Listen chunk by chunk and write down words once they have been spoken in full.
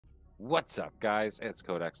What's up, guys? It's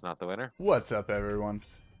Kod3x, not the winner, What's up, everyone?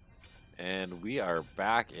 and we are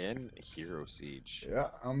back in Hero Siege. Yeah,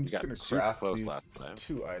 I'm We just got gonna super craft close these last time.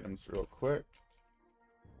 2 items real quick.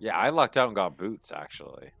 Yeah, I lucked out and got boots,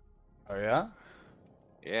 actually. Oh yeah?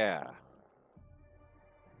 Yeah.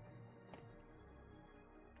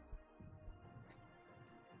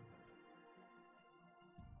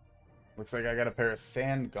 Looks like I got a pair of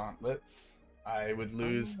sand gauntlets. I would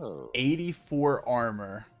lose Oh. 84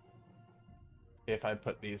 armor if I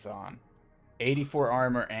put these on. 84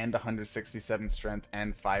 armor and 167 strength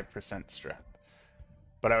and 5% strength.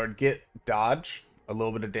 But I would get dodge, a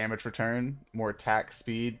little bit of damage return, more attack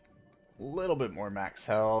speed, a little bit more max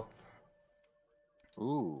health,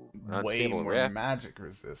 Ooh, an way unstable more rift. magic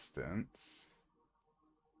resistance,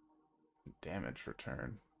 damage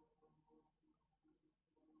return.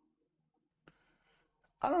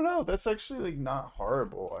 I don't know. That's actually like not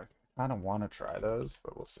horrible. I kind of want to try those,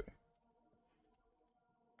 but we'll see.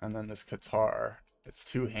 And then this Qatar, it's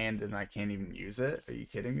two-handed and I can't even use it. Are you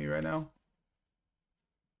kidding me right now?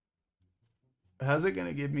 How's it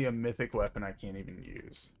gonna give me a mythic weapon I can't even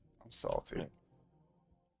use? I'm salty.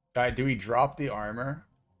 Alright, do we drop the armor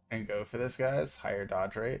and go for this, guys? Higher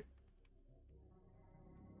dodge rate.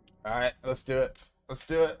 Alright, let's do it. Let's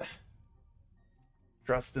do it.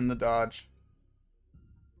 Trust in the dodge.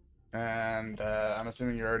 And I'm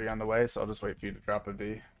assuming you're already on the way, so I'll just wait for you to drop a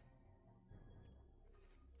V.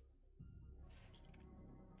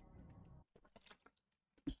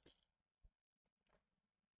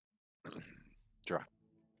 Draw.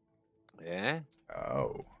 Yeah.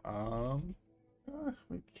 Oh,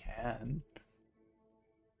 we can.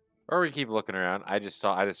 Or we keep looking around. I just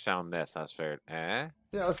found this. That's fair. Eh?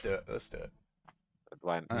 Yeah, let's do it. Let's do it.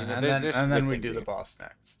 Why- You know, And they're then we skipping do the me. boss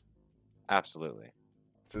next. Absolutely.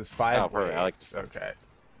 This is 5 Oh, perfect. I like waves. Okay.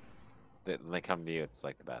 when they come to you. It's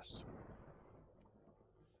like the best.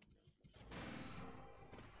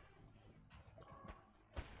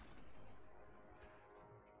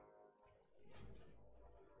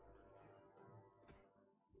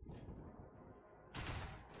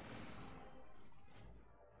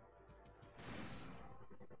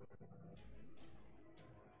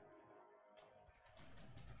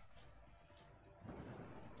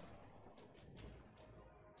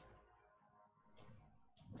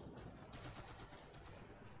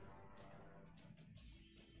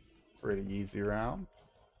 Pretty easy round.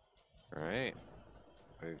 All right.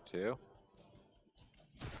 Move two.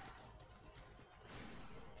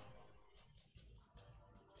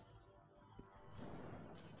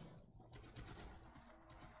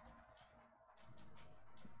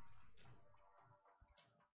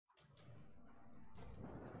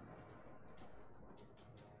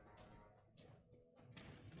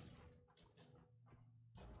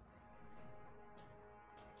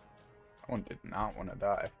 That one did not want to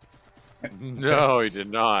die. No, he did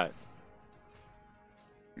not.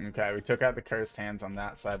 Okay, we took out the cursed hands on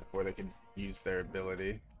that side before they could use their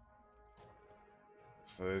ability.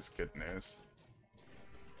 So there's good news.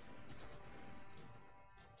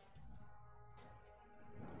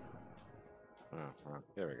 Oh, well,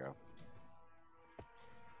 there we go.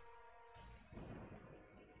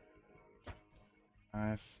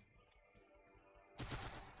 Nice.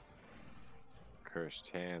 Cursed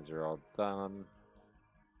hands are all done.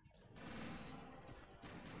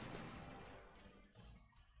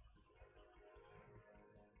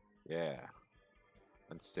 Yeah.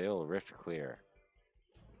 And still rift clear.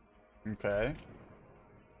 Okay.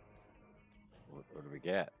 What do we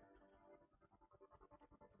get?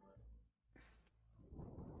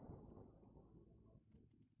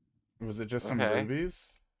 Was it just some Okay.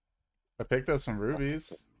 rubies? I picked up some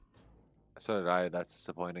rubies. So did I. That's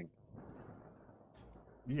disappointing.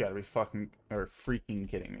 You gotta be fucking or freaking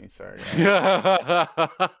kidding me. Sorry.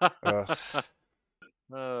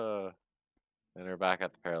 Ugh. And we're back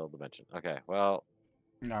at the parallel dimension. Okay, well,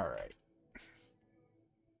 All right.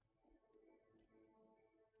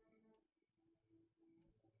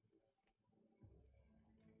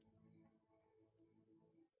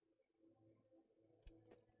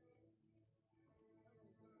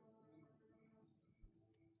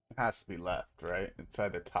 It has to be left, right? It's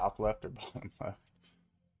either top left or bottom left.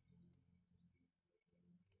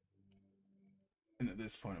 And at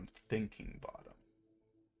this point, I'm thinking bottom.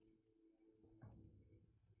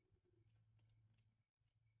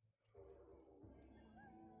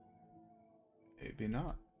 Maybe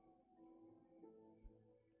not.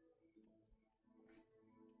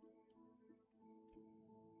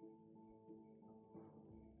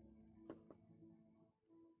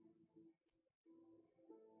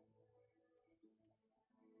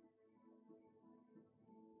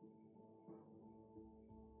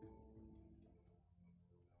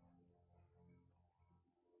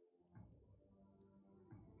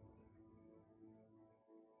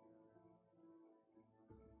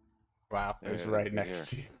 Wow, it was It'll right be next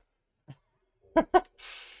here. to you.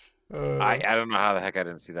 I don't know how the heck I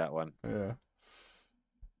didn't see that one. Yeah.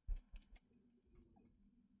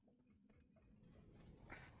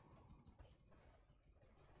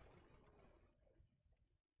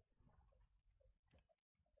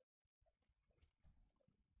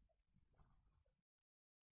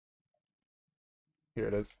 Here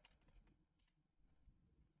it is.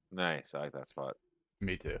 Nice. I like that spot.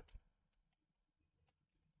 Me too.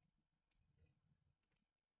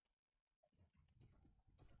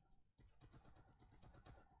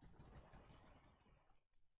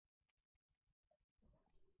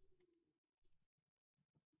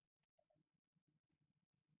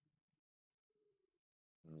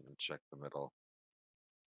 Check the middle.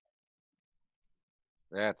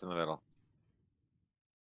 Yeah, it's in the middle.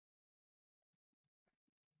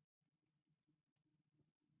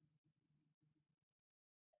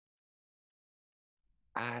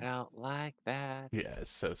 I don't like that. Yeah,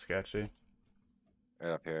 it's so sketchy.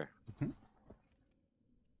 Right up here. Mhm.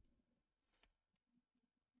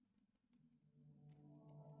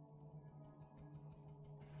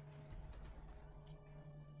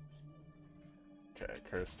 Okay,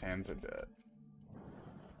 cursed hands are dead.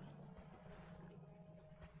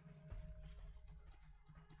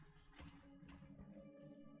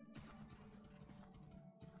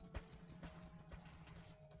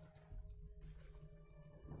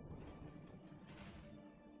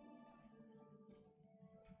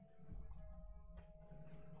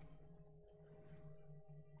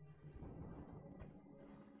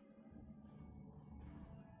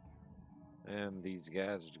 And these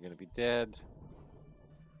guys are going to be dead.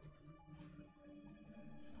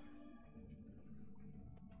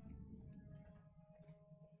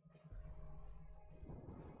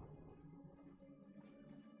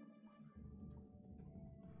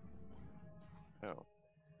 Oh.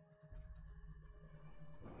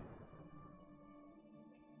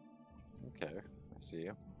 Okay. I see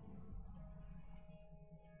you.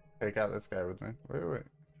 Take out this guy with me. Wait. What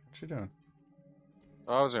you doing?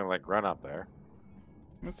 Oh, I was going to like run up there.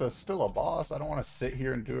 This is still a boss. I don't want to sit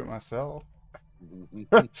here and do it myself.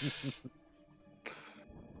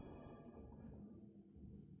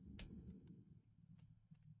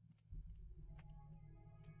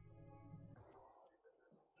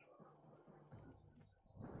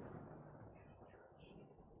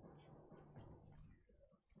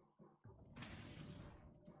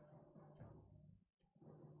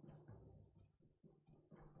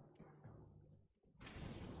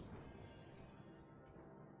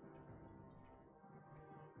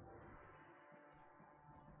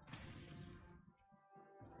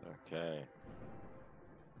 Okay.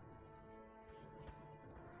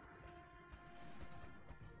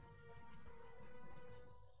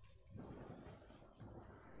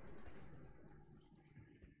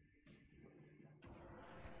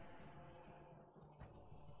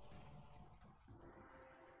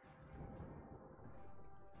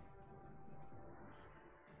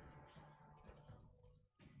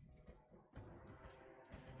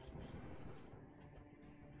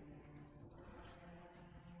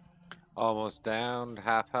 Almost down.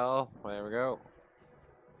 Half health. There we go.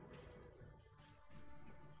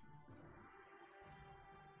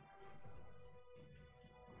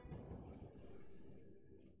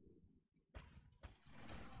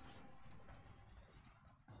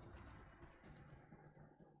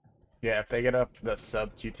 Yeah, if they get up the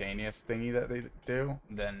subcutaneous thingy that they do,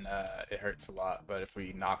 then it hurts a lot. But if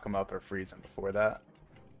we knock them up or freeze them before that,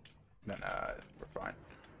 then we're fine.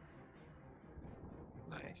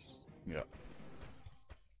 Nice. Yep.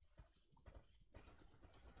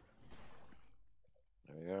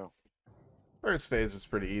 There we go. First phase was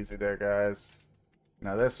pretty easy there, guys.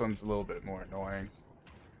 Now this one's a little bit more annoying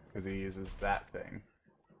because he uses that thing.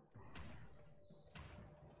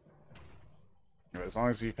 But as long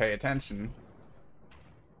as you pay attention,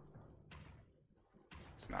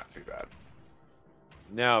 it's not too bad.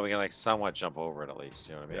 No, we can like somewhat jump over it at least.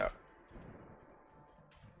 You know what I mean? Yeah.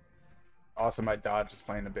 Also, my dodge is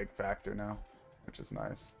playing a big factor now, which is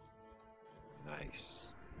nice. Nice.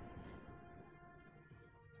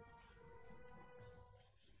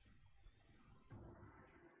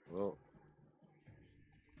 Whoa.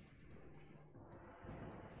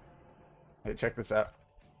 Hey, check this out.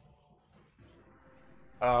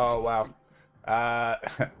 Oh, wow.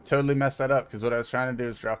 Totally messed that up because what I was trying to do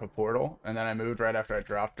is drop a portal, and then I moved right after I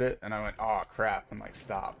dropped it, and I went, oh, crap, and like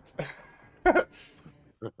stopped.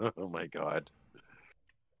 Oh my god.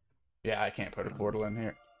 Yeah, I can't put a portal in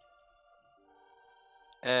here.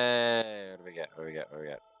 Hey, what do we get? What do we get? What do we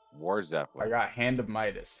get? War I Zeppelin. got Hand of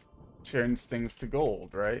Midas. turns things to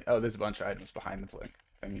gold, right? Oh, there's a bunch of items behind the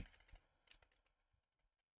thingy.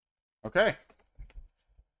 Okay.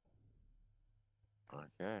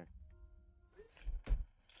 Okay.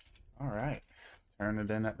 All right. Turn it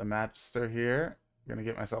in at the Magister here. I'm gonna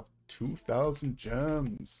get myself 2,000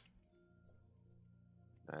 gems.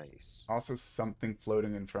 Nice. Also, something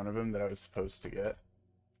floating in front of him that I was supposed to get.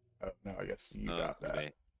 Oh, no, I guess you got that. Me.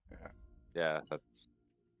 Yeah. Yeah, that's.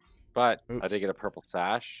 But I Oops. did get a purple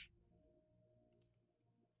sash.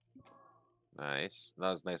 Nice. That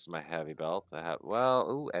was nice in my heavy belt. I have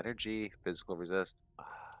energy, physical resist.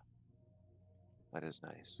 That is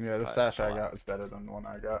nice. Yeah, the But sash I got alas. was better than the one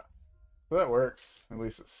I got. So that works. At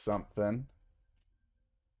least it's something.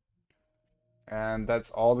 And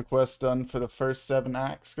that's all the quests done for the first 7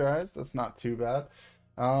 acts, guys. That's not too bad.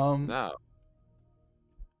 No,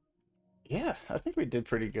 Yeah, I think we did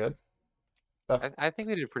pretty good. I think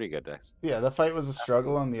we did pretty good next. Yeah, the fight was a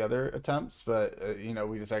struggle on the other attempts, but you know,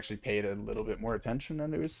 we just actually paid a little bit more attention,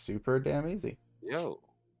 and it was super damn easy. Yo,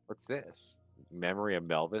 what's this? Memory of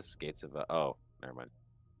Melvis, Gates of oh, never mind.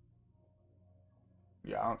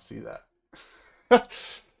 Yeah, I don't see that.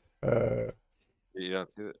 You don't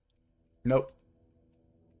see it? Nope.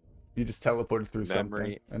 You just teleported through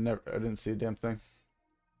Memory. something. I didn't see a damn thing.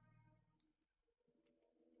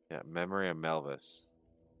 Yeah, Memory of Melvis.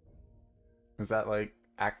 Was that like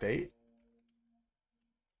Act 8?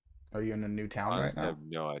 Are you in a new town Honestly, right I now? have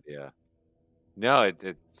no idea. No,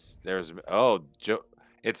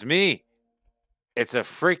 it's me. It's a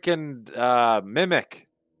freaking mimic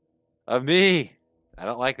of me. I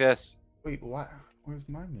don't like this. Wait, what? Where's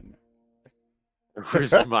my mimic?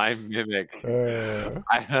 Where's my mimic?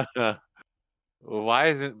 Uh,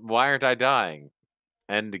 Why aren't I dying?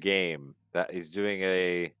 End game. That he's doing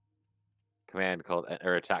a command called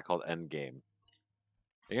or attack called end game.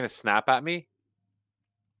 You're gonna snap at me?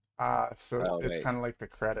 so Oh it's wait. kind of like the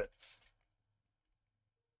credits.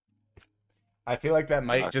 I feel like that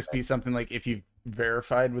might just Okay. be something like if you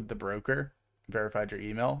verified with the broker, verified your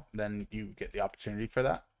email, then you get the opportunity for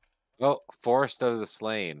that. Oh, Forest of the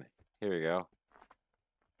Slain. Here we go.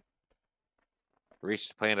 Reach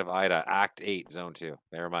the planet of Ida, Act 8, Zone 2.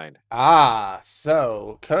 Never mind.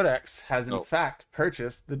 So Codex has in Oh, fact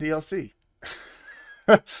purchased the DLC.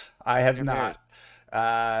 I have who cares?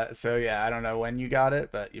 not. So yeah, I don't know when you got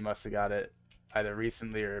it, but you must have got it either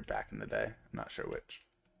recently or back in the day. I'm not sure which.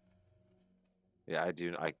 Yeah, I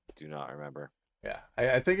do not remember. Yeah,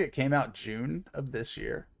 I think it came out June of this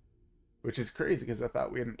year, which is crazy because I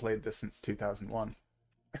thought we hadn't played this since 2001.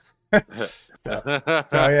 So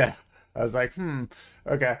yeah, I was like,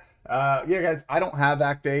 okay. Yeah, guys, I don't have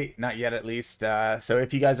Act 8, not yet at least. So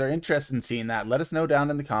if you guys are interested in seeing that, let us know down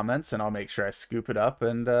in the comments, and I'll make sure I scoop it up,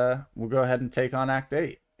 and we'll go ahead and take on Act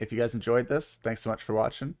 8. If you guys enjoyed this, thanks so much for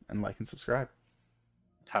watching, and like and subscribe.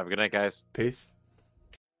 Have a good night, guys. Peace.